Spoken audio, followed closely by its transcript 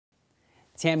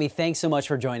Tammy, thanks so much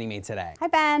for joining me today. Hi,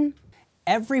 Ben.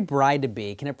 Every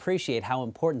bride-to-be can appreciate how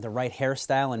important the right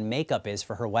hairstyle and makeup is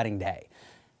for her wedding day.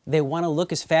 They want to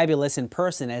look as fabulous in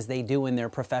person as they do in their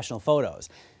professional photos.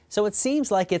 So it seems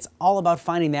like it's all about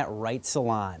finding that right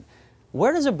salon.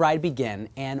 Where does a bride begin,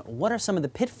 and what are some of the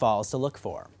pitfalls to look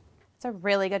for? It's a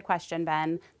really good question,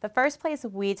 Ben. The first place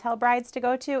we tell brides to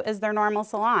go to is their normal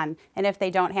salon, and if they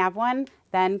don't have one,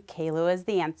 then KLU is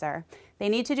the answer. They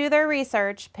need to do their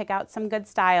research, pick out some good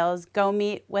styles, go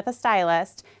meet with a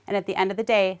stylist, and at the end of the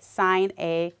day, sign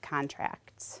a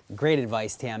contract. Great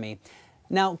advice, Tammy.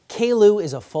 Now, KLU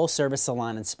is a full-service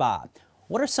salon and spa.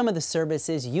 What are some of the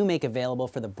services you make available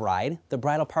for the bride, the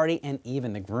bridal party, and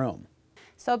even the groom?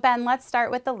 So Ben, let's start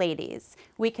with the ladies.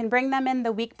 We can bring them in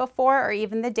the week before or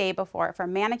even the day before for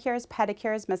manicures,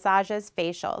 pedicures, massages,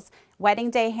 facials,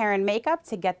 wedding day hair and makeup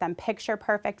to get them picture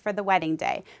perfect for the wedding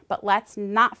day. But let's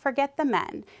not forget the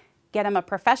men. Get them a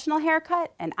professional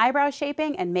haircut, an eyebrow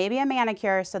shaping, and maybe a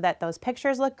manicure so that those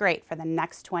pictures look great for the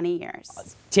next 20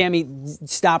 years. Tammy,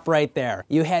 stop right there.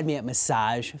 You had me at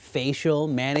massage, facial,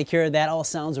 manicure. That all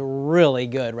sounds really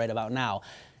good right about now.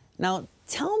 Now,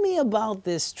 tell me about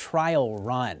this trial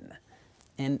run.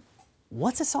 And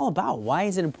what's this all about? Why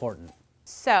is it important?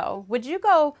 So, would you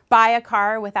go buy a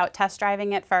car without test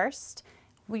driving it first?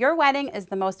 Your wedding is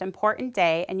the most important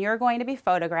day and you're going to be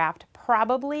photographed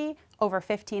probably over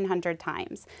 1,500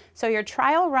 times. So your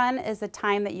trial run is the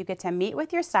time that you get to meet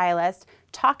with your stylist,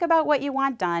 talk about what you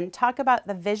want done, talk about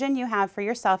the vision you have for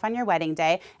yourself on your wedding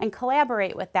day, and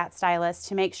collaborate with that stylist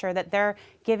to make sure that they're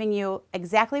giving you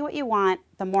exactly what you want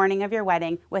the morning of your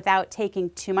wedding without taking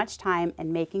too much time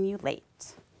and making you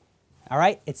late. All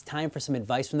right, it's time for some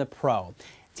advice from the pro.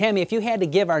 Tammy, if you had to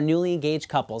give our newly engaged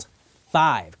couples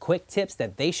 5 quick tips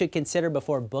that they should consider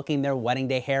before booking their wedding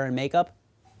day hair and makeup,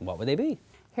 what would they be?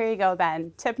 Here you go,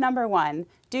 Ben. Tip number 1,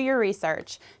 do your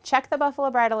research. Check the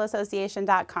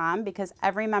BuffaloBridalAssociation.com because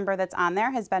every member that's on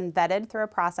there has been vetted through a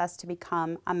process to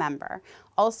become a member.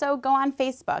 Also, go on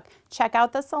Facebook. Check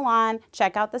out the salon,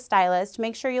 check out the stylist,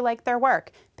 make sure you like their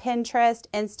work. Pinterest,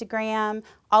 Instagram,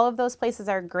 all of those places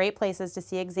are great places to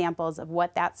see examples of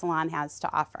what that salon has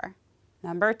to offer.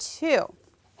 Number 2.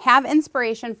 Have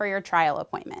inspiration for your trial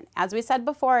appointment. As we said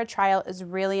before, a trial is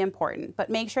really important, but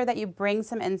make sure that you bring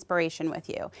some inspiration with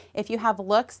you. If you have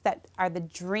looks that are the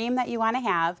dream that you want to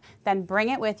have, then bring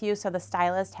it with you so the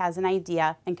stylist has an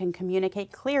idea and can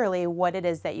communicate clearly what it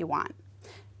is that you want.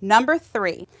 Number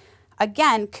 3,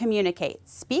 again, communicate.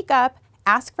 Speak up,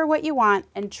 ask for what you want,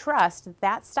 and trust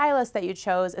that stylist that you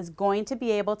chose is going to be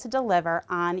able to deliver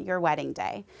on your wedding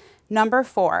day. Number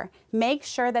 4, make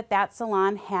sure that that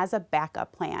salon has a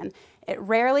backup plan. It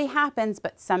rarely happens,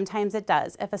 but sometimes it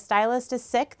does. If a stylist is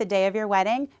sick the day of your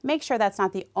wedding, make sure that's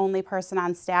not the only person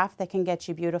on staff that can get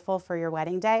you beautiful for your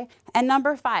wedding day. And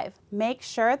number 5, make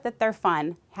sure that they're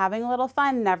fun. Having a little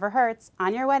fun never hurts.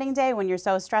 On your wedding day when you're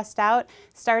so stressed out,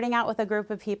 starting out with a group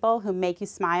of people who make you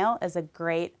smile is a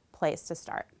great place to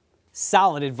start.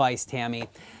 Solid advice, Tammy.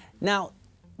 Now,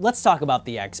 let's talk about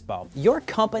the Expo. Your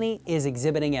company is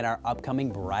exhibiting at our upcoming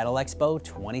Bridal Expo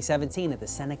 2017 at the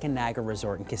Seneca Niagara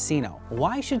Resort and Casino.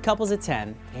 Why should couples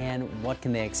attend, and what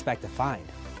can they expect to find?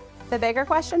 The bigger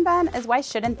question, Ben, is why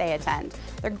shouldn't they attend?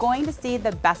 They're going to see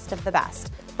the best of the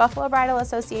best. Buffalo Bridal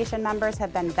Association members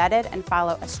have been vetted and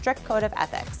follow a strict code of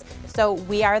ethics. So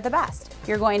we are the best.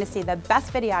 You're going to see the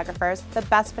best videographers, the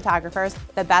best photographers,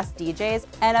 the best DJs,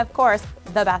 and of course,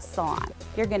 the best salon.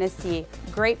 You're going to see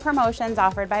great promotions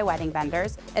offered by wedding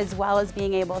vendors, as well as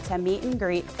being able to meet and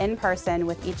greet in person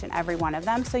with each and every one of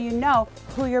them so you know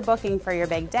who you're booking for your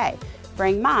big day.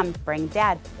 Bring mom, bring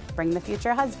dad, bring the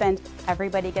future husband.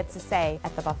 Everybody gets a say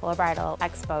at the Buffalo Bridal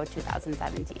Expo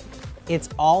 2017. It's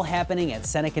all happening at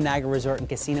Seneca Niagara Resort and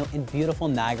Casino in beautiful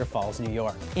Niagara Falls, New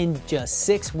York. In just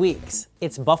 6 weeks,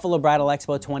 it's Buffalo Bridal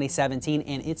Expo 2017,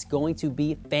 and it's going to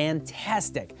be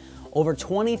fantastic. Over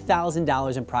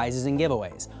 $20,000 in prizes and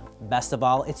giveaways. Best of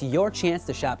all, it's your chance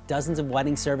to shop dozens of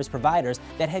wedding service providers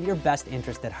that have your best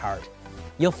interest at heart.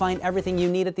 You'll find everything you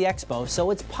need at the Expo,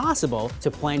 so it's possible to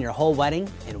plan your whole wedding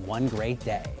in one great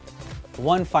day.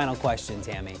 One final question,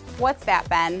 Tammy. What's that,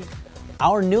 Ben?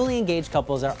 Our newly engaged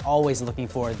couples are always looking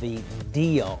for the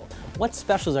deal. What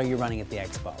specials are you running at the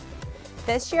Expo?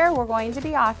 This year, we're going to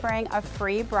be offering a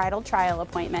free bridal trial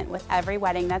appointment with every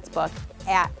wedding that's booked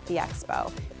at the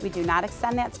Expo. We do not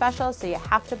extend that special, so you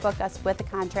have to book us with a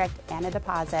contract and a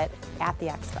deposit at the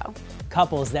Expo.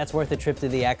 Couples, that's worth a trip to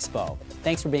the Expo.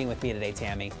 Thanks for being with me today,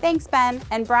 Tammy. Thanks, Ben.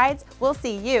 And brides, we'll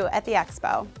see you at the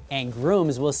Expo. And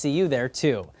grooms, we'll see you there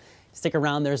too. Stick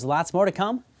around, there's lots more to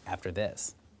come after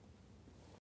this.